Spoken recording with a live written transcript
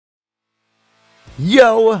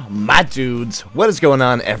Yo, my dudes, what is going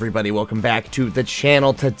on, everybody? Welcome back to the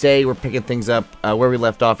channel. Today we're picking things up where we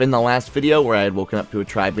left off in the last video, where I had woken up to a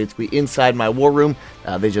tribe basically inside my war room.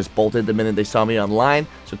 They just bolted the minute they saw me online.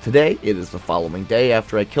 So today, it is the following day.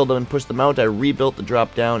 After I killed them and pushed them out, I rebuilt the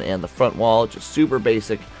drop down and the front wall, just super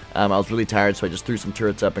basic. I was really tired, so I just threw some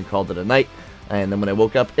turrets up and called it a night. And then when I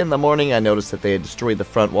woke up in the morning, I noticed that they had destroyed the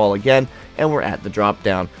front wall again, and we're at the drop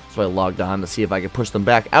down. So I logged on to see if I could push them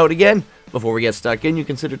back out again. Before we get stuck in, you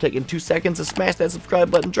consider taking 2 seconds to smash that subscribe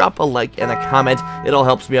button, drop a like and a comment. It all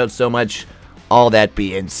helps me out so much. All that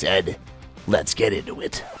being said, let's get into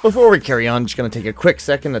it. Before we carry on, just going to take a quick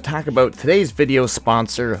second to talk about today's video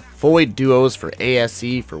sponsor, Void Duos for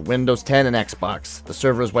ASE for Windows 10 and Xbox. The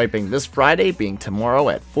server is wiping this Friday, being tomorrow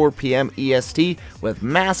at 4 p.m. EST, with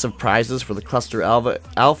massive prizes for the Cluster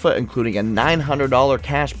Alpha, including a $900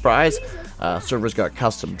 cash prize. Servers got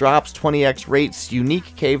custom drops, 20x rates,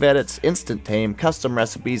 unique cave edits, instant tame, custom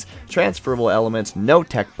recipes, transferable elements, no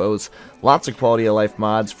tech bows, lots of quality of life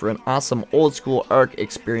mods for an awesome old school ARK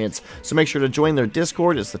experience. So make sure to join their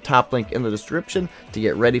Discord. It's the top link in the description to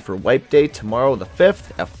get ready for wipe day tomorrow the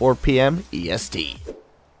 5th at 4 p.m. EST.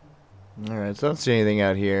 Alright, so I don't see anything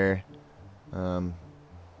out here.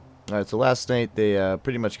 Alright, so last night they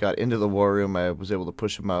pretty much got into the war room. I was able to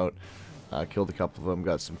push them out. Killed a couple of them,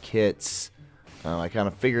 got some kits. I kind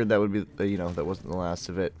of figured that would be, that wasn't the last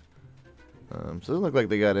of it. So it doesn't look like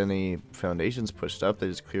they got any foundations pushed up. They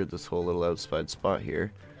just cleared this whole little outside spot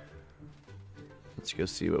here. Let's go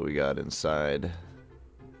see what we got inside.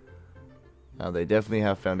 They definitely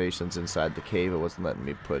have foundations inside the cave. It wasn't letting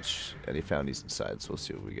me push any foundies inside, so we'll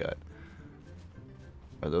see what we got.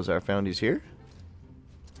 Are those our foundies here?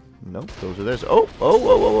 Nope, those are theirs. Oh! Oh!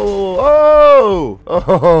 Whoa! Whoa! Whoa! Whoa! Oh!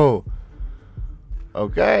 Oh!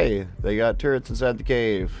 Okay, they got turrets inside the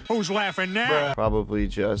cave. Who's laughing now? Probably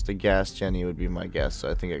just a gas Jenny would be my guess, so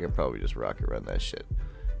I think I can probably just rocket run that shit.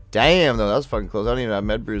 Damn, though, that was fucking close. I don't even have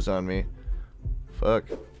med brews on me. Fuck.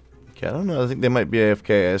 Okay, I don't know. I think they might be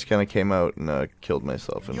AFK. I just kind of came out and killed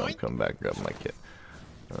myself, and I'll come back and grab my kit.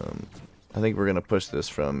 I think we're gonna push this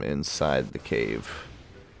from inside the cave.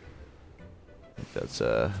 I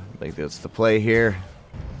think that's the play here.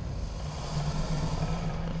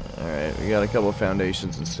 Alright, we got a couple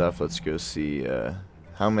foundations and stuff. Let's go see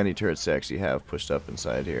how many turrets they actually have pushed up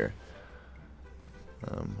inside here.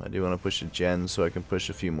 I do want to push a gen so I can push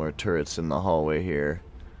a few more turrets in the hallway here.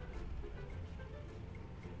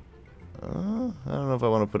 I don't know if I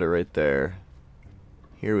want to put it right there.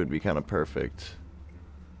 Here would be kind of perfect.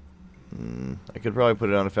 I could probably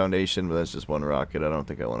put it on a foundation, but that's just one rocket. I don't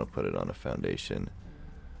think I want to put it on a foundation.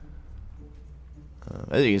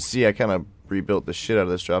 As you can see, I kind of rebuilt the shit out of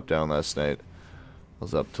this drop down last night. I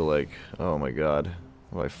was up to like, oh my god,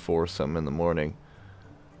 like 4 something in the morning,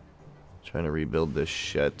 trying to rebuild this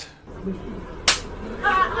shit.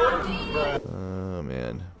 Oh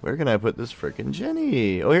man, where can I put this frickin'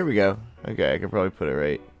 Jenny? Oh, here we go. Okay, I can probably put it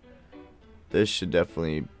right. This should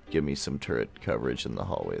definitely give me some turret coverage in the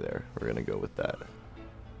hallway there. We're gonna go with that.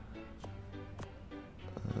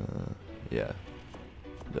 Yeah,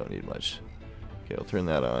 don't need much. Okay, I'll turn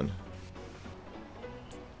that on.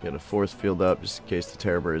 Get a force field up just in case the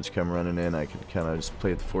terror birds come running in. I can kind of just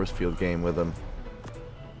play the force field game with them.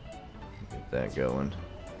 Get that going.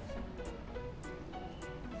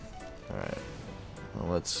 Alright.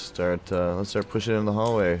 Well, let's start pushing in the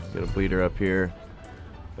hallway. Got a bleeder up here.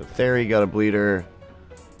 Got a Theory, got a bleeder.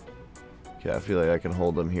 Okay, I feel like I can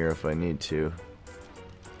hold them here if I need to.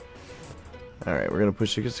 Alright, we're gonna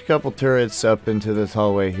push just a couple turrets up into this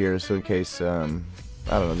hallway here, so in case, I don't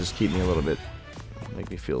know, just keep me a little bit,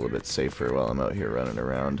 make me feel a little bit safer while I'm out here running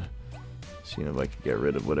around. Seeing if I can get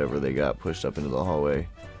rid of whatever they got pushed up into the hallway.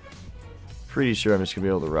 Pretty sure I'm just gonna be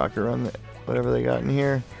able to rocket run whatever they got in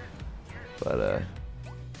here. But,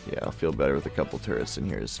 yeah, I'll feel better with a couple turrets in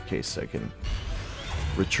here just in case I can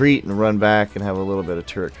retreat and run back and have a little bit of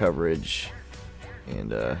turret coverage.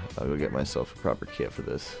 And, I'll go get myself a proper kit for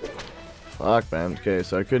this. Fuck, man. Okay,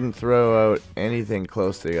 so I couldn't throw out anything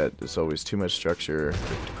close. There's always too much structure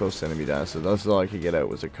close to enemy down, so that's all I could get out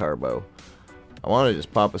was a carbo. I wanted to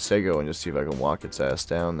just pop a Sego and just see if I can walk its ass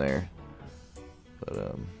down there.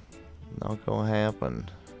 But, not gonna happen.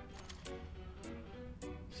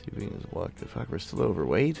 See if we can just walk the fuck. We're still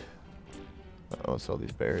overweight? Oh, it's all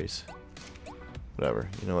these berries. Whatever.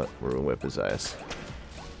 You know what? We're gonna whip his ass.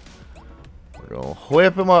 We're gonna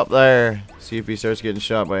whip him up there. See if he starts getting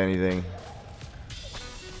shot by anything.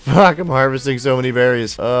 Fuck, I'm harvesting so many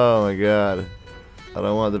berries. Oh my god. I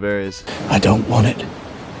don't want the berries. I don't want it.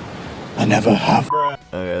 I never have. Okay,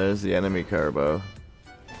 there's the enemy carbo.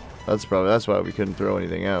 That's why we couldn't throw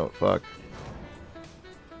anything out. Fuck.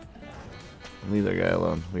 Leave that guy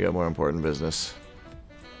alone. We got more important business.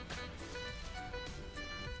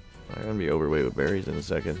 I'm gonna be overweight with berries in a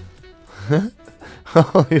second.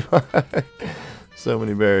 Holy fuck. So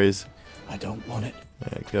many berries. I don't want it.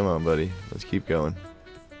 Alright, come on, buddy. Let's keep going.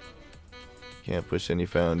 Can't push any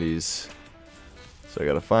foundies. So I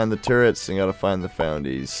gotta find the turrets and gotta find the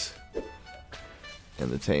foundies. And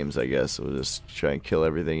the tames, I guess. We'll just try and kill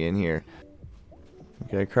everything in here.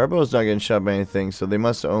 Okay, Carbo's not getting shot by anything, so they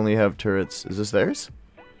must only have turrets. Is this theirs?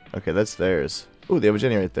 Okay, that's theirs. Ooh, they have a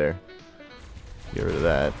Jenny right there. Get rid of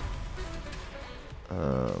that.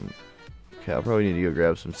 Okay, I'll probably need to go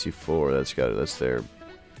grab some C4. That's their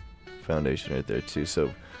foundation right there too.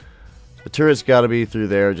 So the turret's got to be through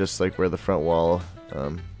there, just like where the front wall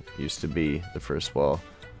used to be, the first wall.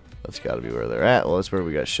 That's got to be where they're at. Well, that's where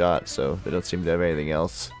we got shot, so they don't seem to have anything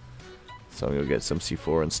else. So I'm gonna go get some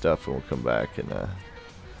C4 and stuff, and we'll come back and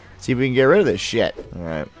see if we can get rid of this shit. All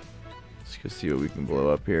right, let's go see what we can blow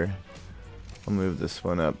up here. I'll move this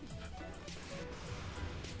one up.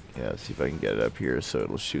 Yeah, let's see if I can get it up here so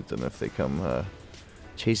it'll shoot them if they come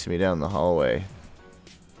chasing me down the hallway.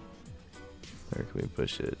 Where can we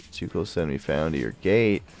push it? Too close to enemy found your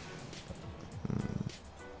gate.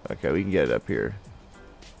 Okay, we can get it up here.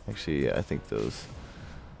 Actually, yeah, I think those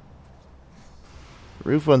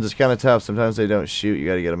roof ones is kind of tough. Sometimes they don't shoot. You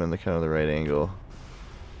got to get them in the kind of the right angle.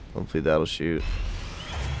 Hopefully that'll shoot.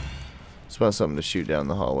 Just want something to shoot down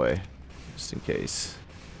the hallway, just in case.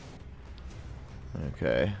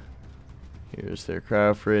 Okay. Here's their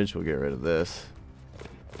crowd fridge. We'll get rid of this.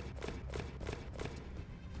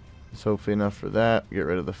 It's hopefully enough for that. Get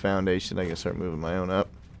rid of the foundation. I can start moving my own up.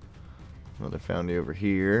 Another foundry over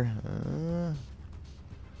here.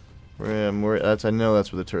 I know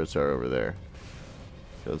that's where the turrets are over there.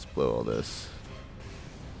 Okay, let's blow all this.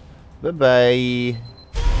 Bye-bye.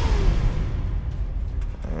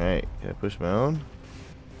 Alright, can I push my own?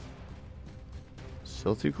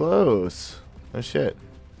 Still too close. Oh shit.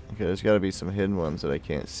 Okay, there's gotta be some hidden ones that I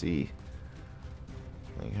can't see.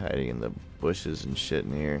 Like hiding in the bushes and shit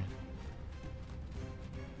in here.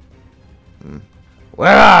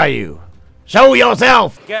 Where are you? Show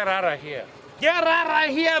yourself! Get out of here. Get out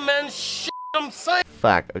of here, man. Shit, I'm saying.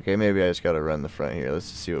 Fuck. Okay, maybe I just gotta run the front here. Let's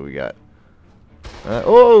just see what we got. Whoa,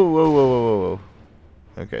 whoa, whoa, whoa, whoa, whoa.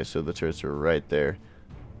 Okay, so the turrets are right there.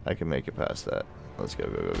 I can make it past that. Let's go,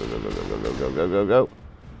 go, go, go, go, go, go, go, go, go, go, go.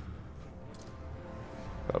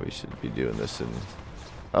 Probably should be doing this in...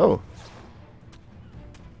 Oh.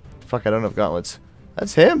 Fuck, I don't have gauntlets.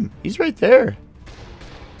 That's him. He's right there.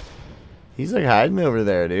 He's like hiding over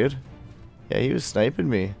there, dude. Yeah, he was sniping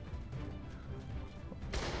me.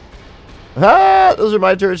 Ah! Those are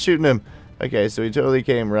my turrets shooting him. Okay, so he totally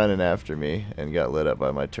came running after me and got lit up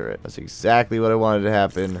by my turret. That's exactly what I wanted to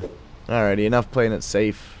happen. Alrighty, enough playing it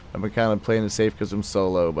safe. I've been kind of playing it safe because I'm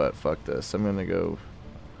solo, but fuck this. I'm gonna go...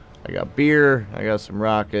 I got beer, I got some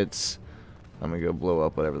rockets. I'm gonna go blow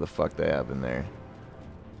up whatever the fuck they have in there.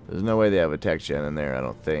 There's no way they have a tech gen in there, I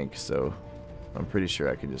don't think, so I'm pretty sure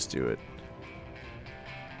I can just do it.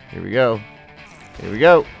 Here we go. Here we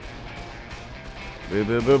go. Boom,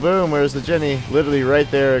 boom, boom, boom. Where's the Jenny? Literally right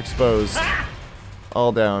there, exposed.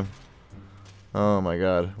 All down. Oh my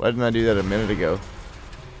god. Why didn't I do that a minute ago?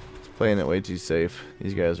 I was playing it way too safe.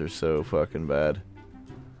 These guys are so fucking bad.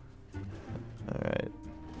 Alright.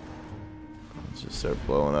 Let's just start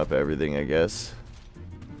blowing up everything, I guess.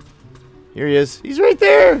 Here he is. He's right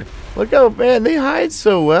there! Look out, man. They hide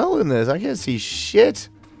so well in this. I can't see shit.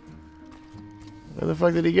 Where the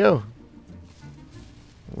fuck did he go?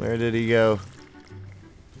 Where did he go?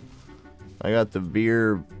 I got the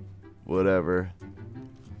beer, whatever.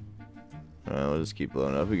 We'll just keep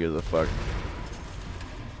blowing up. Who gives a fuck?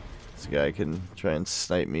 This guy can try and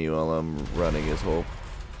snipe me while I'm running his whole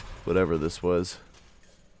whatever this was.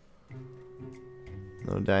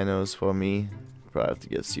 No dinos for me. Probably have to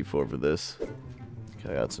get C4 for this.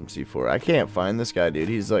 Okay, I got some C4. I can't find this guy, dude.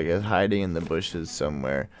 He's like hiding in the bushes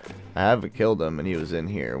somewhere. I haven't killed him, and he was in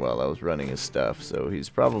here while I was running his stuff, so he's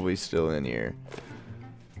probably still in here.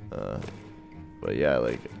 But yeah,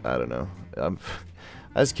 like, I don't know.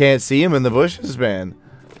 I just can't see him in the bushes, man.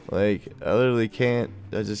 Like, I literally can't.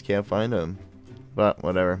 I just can't find him. But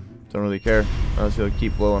whatever. Don't really care. I'm just gonna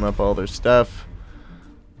keep blowing up all their stuff.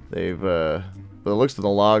 They've, by the looks of the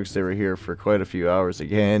logs, they were here for quite a few hours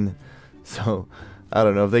again. So, I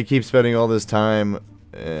don't know. If they keep spending all this time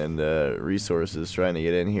and resources trying to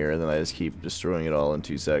get in here, and then I just keep destroying it all in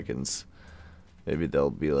 2 seconds, maybe they'll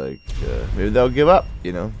be like, maybe they'll give up,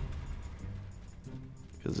 you know?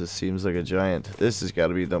 Because this seems like a giant. This has got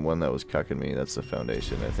to be the one that was cucking me. That's the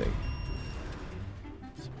foundation, I think.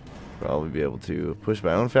 probably be able to push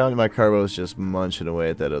my own fountain. My carbo is just munching away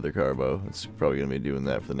at that other carbo. It's probably going to be doing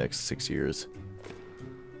that for the next 6 years.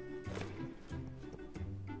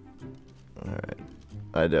 Alright.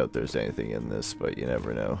 I doubt there's anything in this, but you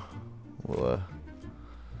never know. We'll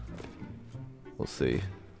see.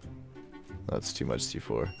 That's too much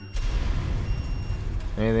C4.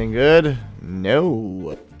 Anything good?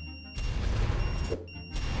 No.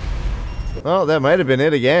 Well, that might have been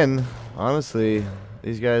it again. Honestly,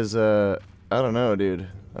 these guys, I don't know, dude.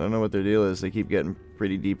 I don't know what their deal is. They keep getting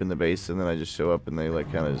pretty deep in the base, and then I just show up and they,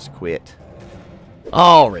 like, kind of just quit.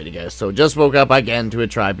 Alrighty, guys. So, just woke up again to a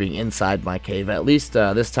tribe being inside my cave. At least,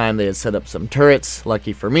 this time they had set up some turrets.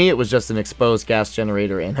 Lucky for me, it was just an exposed gas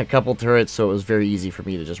generator and a couple turrets, so it was very easy for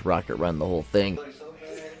me to just rocket run the whole thing.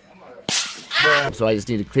 So I just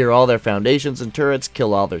need to clear all their foundations and turrets,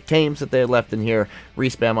 kill all their tames that they had left in here,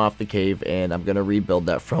 respam off the cave, and I'm going to rebuild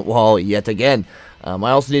that front wall yet again.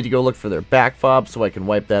 I also need to go look for their back fob so I can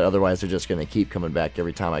wipe that, otherwise they're just going to keep coming back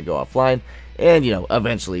every time I go offline, and, you know,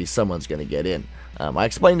 eventually someone's going to get in. I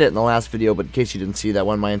explained it in the last video, but in case you didn't see that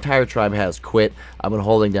one, my entire tribe has quit. I've been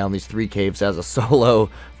holding down these 3 caves as a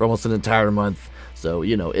solo for almost an entire month, so,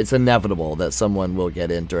 you know, it's inevitable that someone will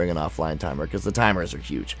get in during an offline timer, because the timers are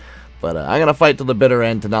huge. But I'm going to fight to the bitter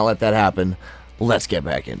end to not let that happen. Let's get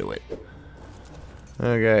back into it.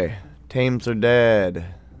 Okay. Tames are dead.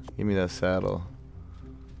 Give me that saddle.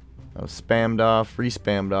 I've spammed off,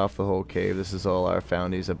 respammed off the whole cave. This is all our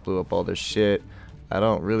foundies that blew up all their shit. I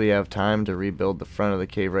don't really have time to rebuild the front of the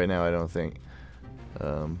cave right now, I don't think.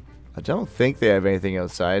 I don't think they have anything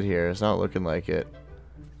outside here. It's not looking like it.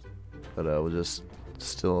 But we'll just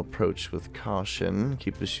still approach with caution.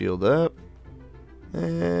 Keep the shield up. Fuck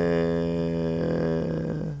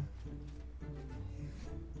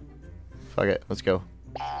it, let's go.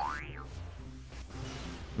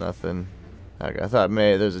 Nothing. Okay, I thought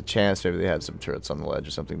maybe there's a chance maybe they had some turrets on the ledge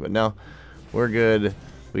or something, but no, we're good.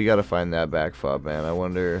 We gotta find that back fob, man. I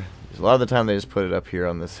wonder, a lot of the time they just put it up here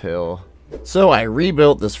on this hill. So I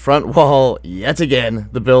rebuilt this front wall yet again.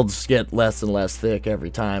 The builds get less and less thick every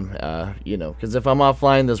time, you know, because if I'm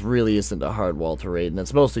offline, this really isn't a hard wall to raid, and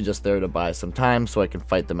it's mostly just there to buy some time so I can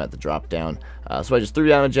fight them at the drop down. So I just threw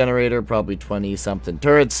down a generator, probably 20-something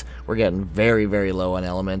turrets. We're getting very, very low on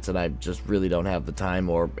elements, and I just really don't have the time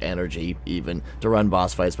or energy even to run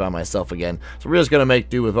boss fights by myself again. So we're just going to make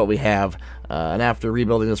do with what we have, and after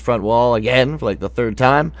rebuilding this front wall again for like the 3rd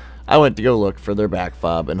time, I went to go look for their back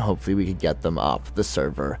fob, and hopefully we could get them off the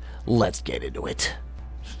server. Let's get into it.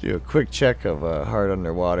 Just do a quick check of hard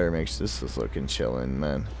underwater. Makes this is looking chillin',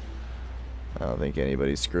 man. I don't think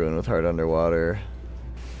anybody's screwing with hard underwater.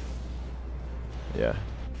 Yeah.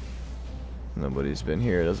 Nobody's been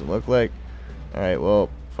here, it doesn't look like. Alright, well,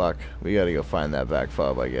 fuck. We gotta go find that back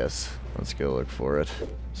fob, I guess. Let's go look for it.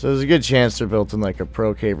 So there's a good chance they're built in like a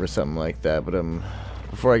pro cave or something like that, but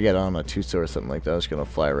before I get on a 2-star or something like that, I'm just going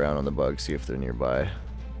to fly around on the bugs, see if they're nearby.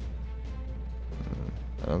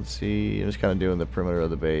 I don't see... I'm just kind of doing the perimeter of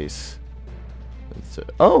the base.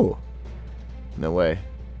 Oh! No way.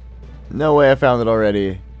 No way I found it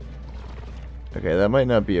already. Okay, that might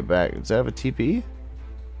not be a back... Does that have a TP?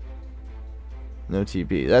 No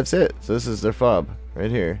TP. That's it. So this is their fob.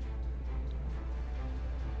 Right here.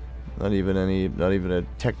 Not even a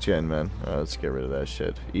tech gen, man. Oh, let's get rid of that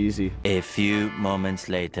shit. Easy. A few moments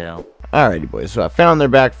later. Alrighty, boys. So I found their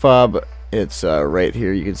back fob. It's right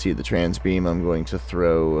here. You can see the trans beam. I'm going to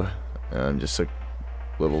throw just a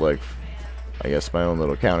little, like, I guess my own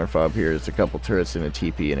little counter fob here. It's a couple turrets and a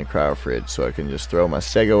TP and a cryo fridge, so I can just throw my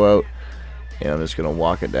stego out, and I'm just gonna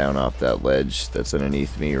walk it down off that ledge that's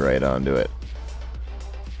underneath me right onto it.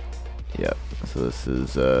 Yep. So this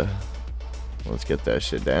is let's get that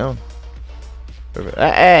shit down. Perfect.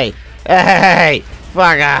 Hey! Hey!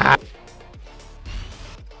 Fuck off!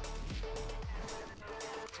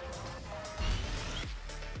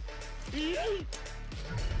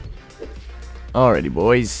 Alrighty,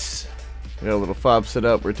 boys. We got a little fob set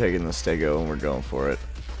up. We're taking the stego and we're going for it.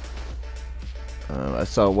 I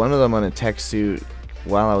saw one of them on a tech suit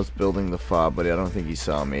while I was building the fob, but I don't think he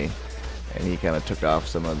saw me. And he kind of took off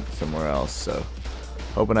somewhere else, so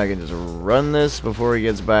hoping I can just run this before he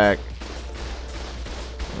gets back.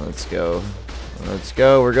 Let's go. Let's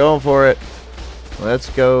go. We're going for it. Let's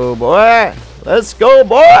go, boy. Let's go,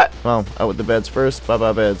 boy. Well, out with the beds first.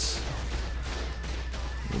 Bye-bye, beds.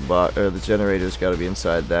 The generator's got to be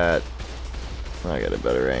inside that. I got a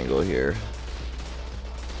better angle here.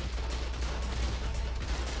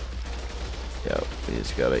 Yep. You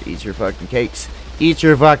just got to eat your fucking cakes. Eat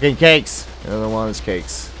your fucking cakes. The other one is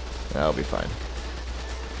cakes. That'll be fine.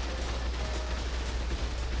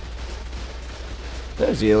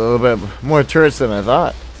 There's a little bit more turrets than I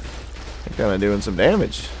thought. They're kind of doing some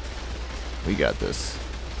damage. We got this.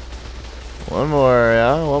 One more,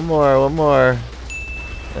 yeah, one more.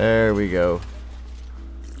 There we go.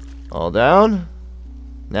 All down.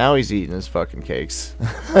 Now he's eating his fucking cakes.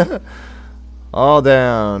 All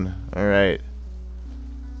down. Alright.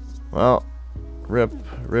 Well,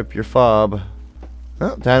 rip your fob.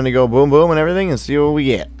 Well, time to go boom boom and everything and see what we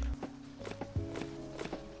get.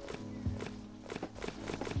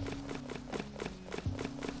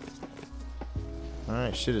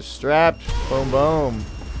 Alright, shit is strapped. Boom boom.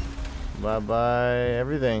 Bye bye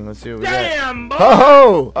everything. Let's see what we Damn, get. boy.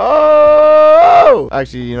 Oh! Oh!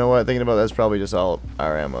 Actually, you know what? Thinking about that's probably just all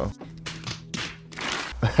our ammo.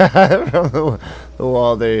 From the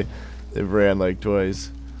wall they ran like twice.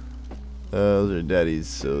 Those are daddies,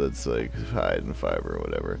 so that's like hide and fiber or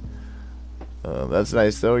whatever. That's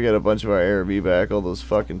nice though. We got a bunch of our ARB back. All those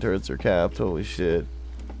fucking turrets are capped. Holy shit.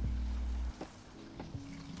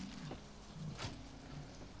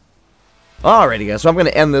 Alrighty guys, so I'm going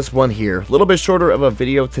to end this one here. A little bit shorter of a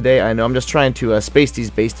video today. I know I'm just trying to space these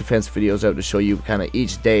base defense videos out to show you kind of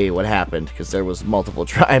each day what happened, because there was multiple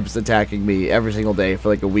tribes attacking me every single day for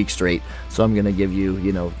like a week straight. So I'm going to give you,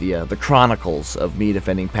 you know, the chronicles of me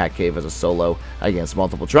defending Pack Cave as a solo against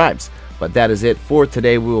multiple tribes. But that is it for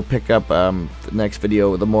today. We will pick up the next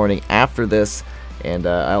video the morning after this. And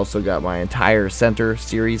I also got my entire center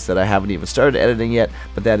series that I haven't even started editing yet,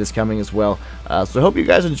 but that is coming as well. So I hope you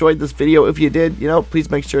guys enjoyed this video. If you did, you know,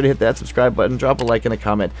 please make sure to hit that subscribe button, drop a like and a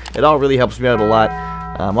comment. It all really helps me out a lot.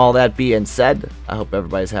 All that being said, I hope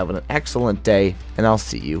everybody's having an excellent day, and I'll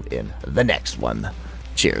see you in the next one.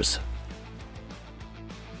 Cheers.